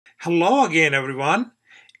Hello again everyone.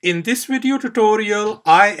 In this video tutorial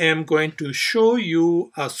I am going to show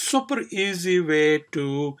you a super easy way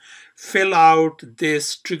to fill out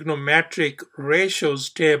this trigonometric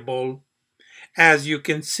ratios table as you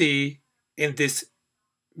can see in this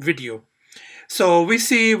video. So we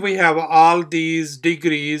see we have all these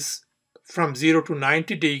degrees from 0 to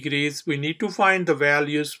 90 degrees. We need to find the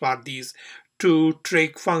values for these two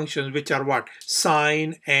trig functions, which are what?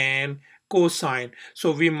 Sine and cosine.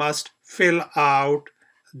 So we must fill out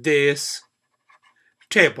this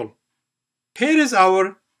table. Here is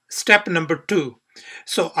our step number 2.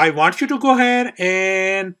 So I want you to go ahead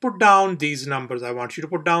and put down these numbers. I want you to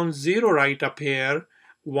put down 0 right up here.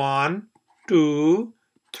 1, 2,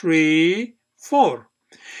 3, 4.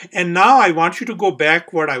 And now I want you to go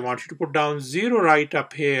backward. I want you to put down 0 right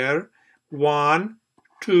up here. 1,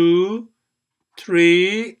 2,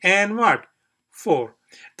 3, and what? 4.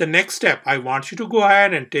 The next step, I want you to go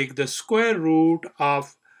ahead and take the square root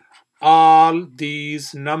of all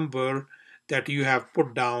these numbers that you have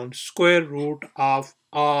put down. Square root of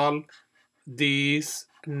all these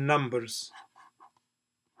numbers.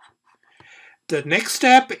 The next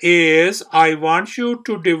step is I want you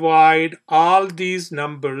to divide all these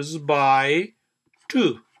numbers by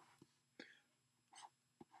 2.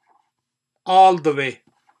 All the way.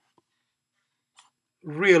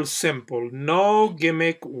 Real simple. No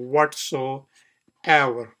gimmick whatsoever.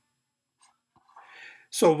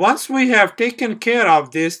 So once we have taken care of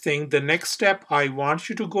this thing, the next step I want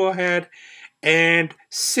you to go ahead and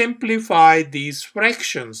simplify these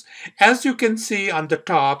fractions. As you can see on the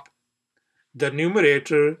top, the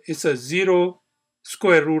numerator is a 0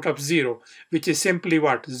 square root of 0, which is simply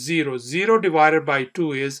what? 0. 0 divided by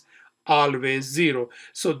 2 is always 0.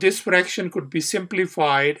 So this fraction could be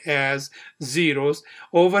simplified as zeros.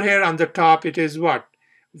 Over here on the top it is what?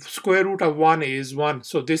 Square root of 1 is 1.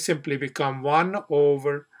 So this simply becomes 1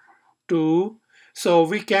 over 2. So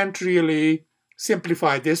we can't really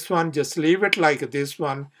simplify this one. Just leave it like this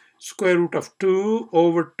one. Square root of 2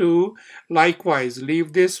 over 2. Likewise,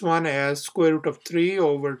 leave this one as square root of 3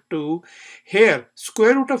 over 2. Here,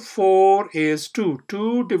 square root of 4 is 2.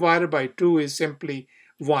 2 divided by 2 is simply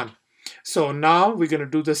 1. So now we're going to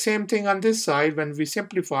do the same thing on this side. When we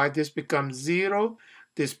simplify, this becomes 0.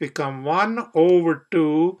 This becomes 1 over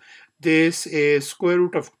 2. This is square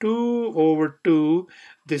root of 2 over 2.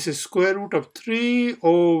 This is square root of 3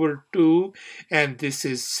 over 2. And this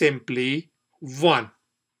is simply 1.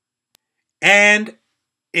 And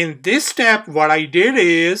in this step, what I did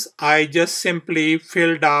is I just simply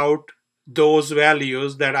filled out those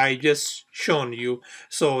values that I just shown you.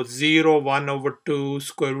 So 0, 1 over 2,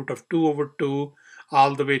 square root of 2 over 2,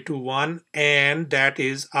 all the way to 1. And that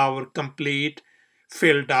is our complete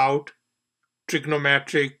filled out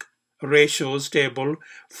trigonometric ratios table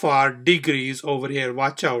for degrees over here.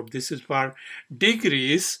 Watch out, this is for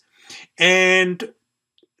degrees. And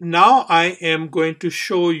now I am going to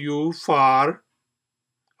show you for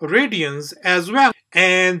radians as well.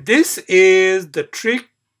 And this is the trig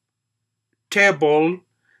table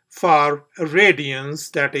for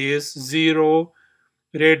radians, that is 0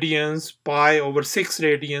 radians, pi over 6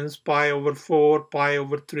 radians, pi over 4, pi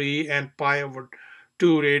over 3, and pi over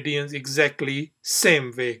 2 radians, exactly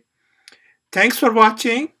same way. Thanks for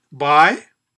watching. Bye.